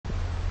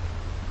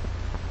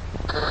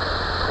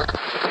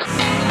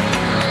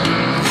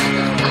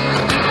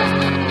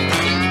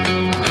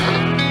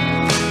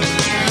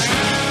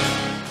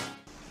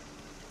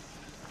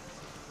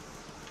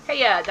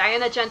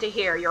Diana Genta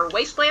here, your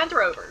Wasteland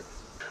Rover.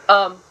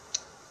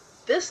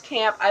 This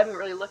camp I haven't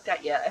really looked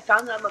at yet. I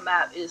found it on the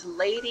map. It is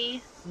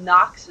Lady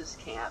Nox's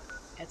camp.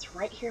 It's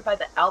right here by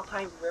the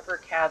Alpine River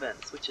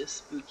Cabins, which is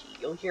spooky.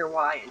 You'll hear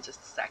why in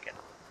just a second.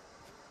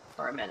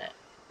 Or a minute.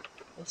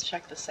 Let's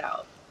check this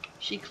out.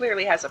 She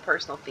clearly has a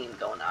personal theme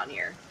going on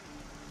here.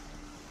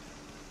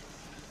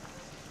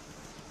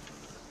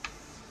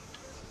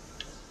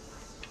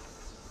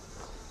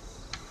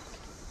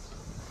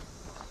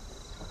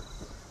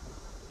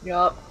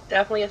 Yup,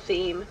 definitely a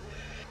theme.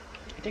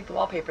 I dig the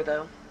wallpaper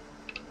though.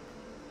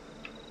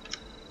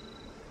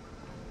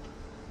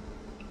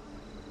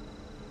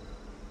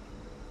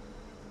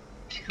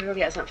 She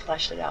clearly hasn't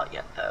fleshed it out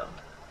yet though.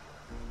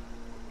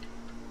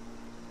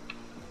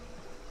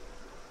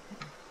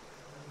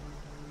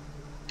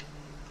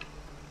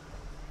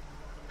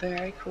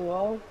 Very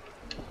cool.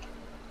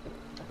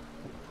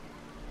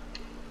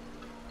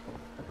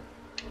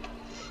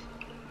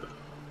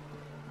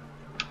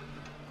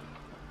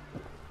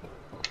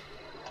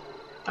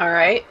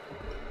 Alright.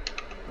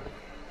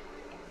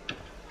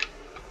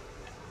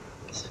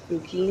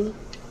 Spooky.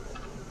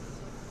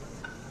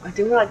 I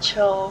do want to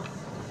chill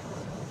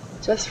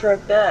just for a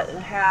bit and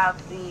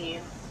have the...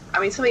 I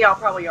mean, some of y'all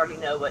probably already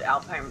know what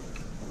Alpine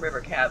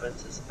River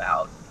Cabins is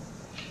about.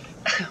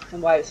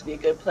 And why this would be a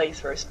good place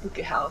for a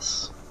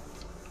spookihouse.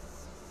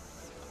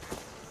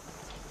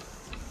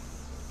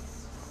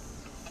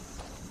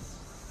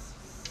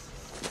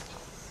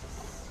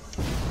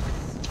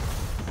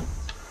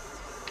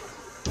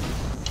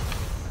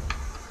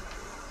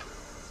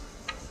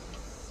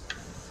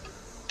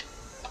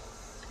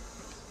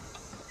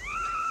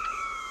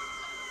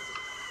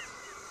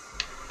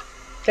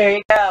 There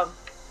you go.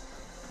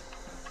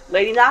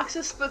 Lady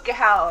Nox's Spooky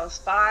House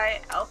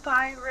by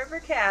Alpine River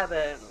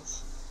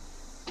Cabins.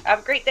 Have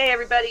a great day,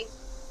 everybody.